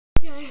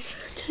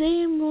Guys,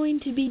 today I'm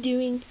going to be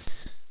doing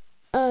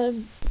a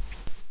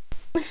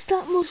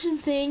stop motion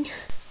thing.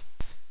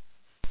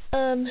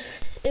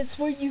 It's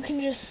where you can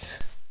just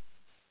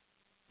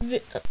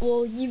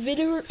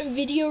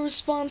video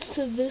response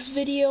to this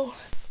video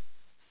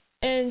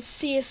and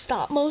see a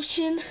stop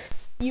motion.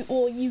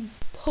 You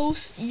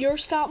post your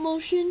stop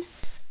motion.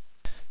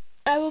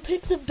 I will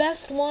pick the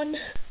best one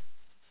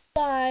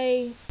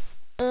by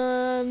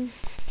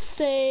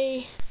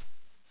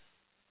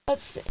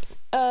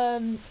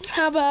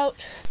how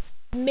about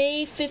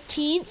May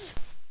 15th?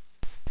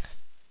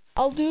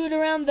 I'll do it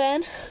around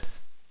then.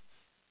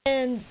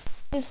 And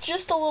it's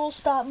just a little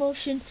stop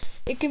motion.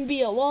 It can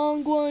be a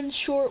long one,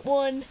 short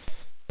one.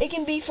 It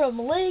can be from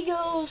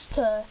Legos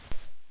to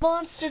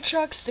monster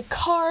trucks to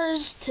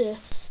cars to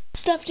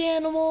stuffed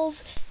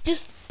animals.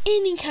 Just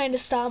any kind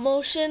of stop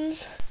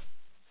motions.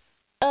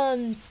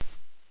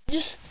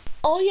 Just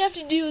all you have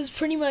to do is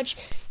pretty much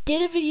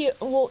get a video.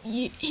 Well,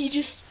 you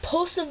just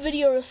post a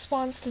video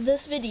response to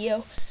this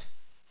video,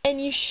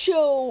 and you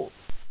show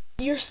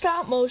your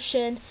stop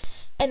motion,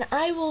 and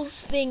I will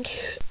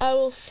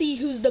see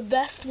who's the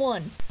best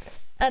one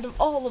out of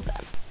all of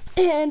them.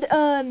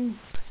 And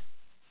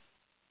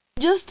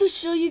just to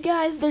show you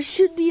guys, there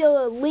should be a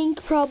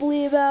link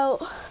probably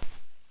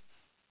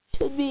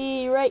should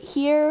be right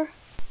here.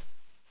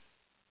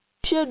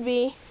 Should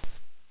be.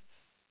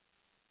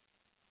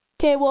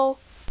 Okay, well,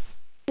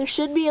 there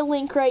should be a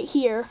link right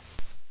here.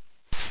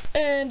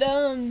 And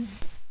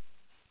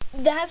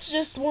that's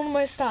just one of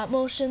my stop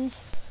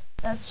motions.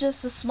 That's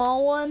just a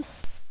small one.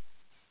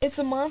 It's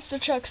a monster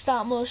truck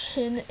stop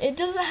motion. It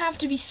doesn't have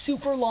to be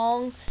super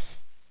long.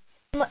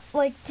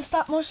 Like the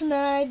stop motion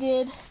that I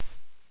did,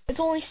 it's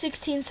only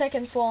 16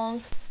 seconds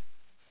long.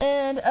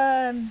 And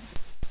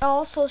I'll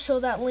also show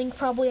that link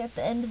probably at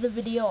the end of the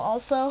video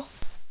also.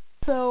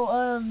 So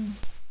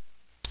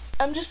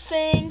I'm just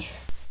saying,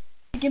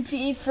 it can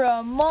be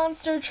from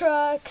monster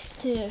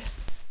trucks to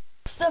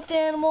stuffed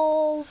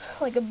animals,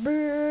 like a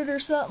bird or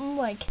something,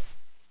 like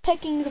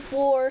pecking the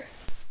floor.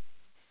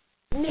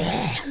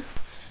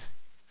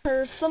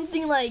 Or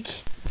something like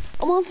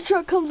a monster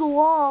truck comes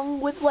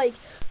along with like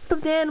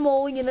stuffed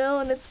animal, you know,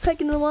 and it's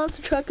pecking the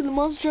monster truck, and the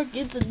monster truck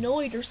gets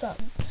annoyed or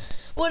something.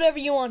 Whatever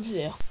you want to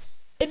do.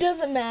 It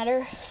doesn't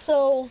matter.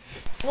 So,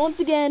 once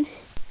again,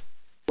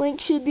 link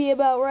should be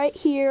about right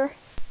here.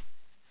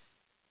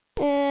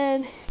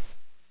 And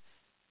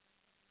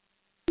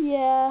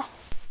yeah,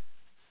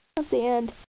 that's the end.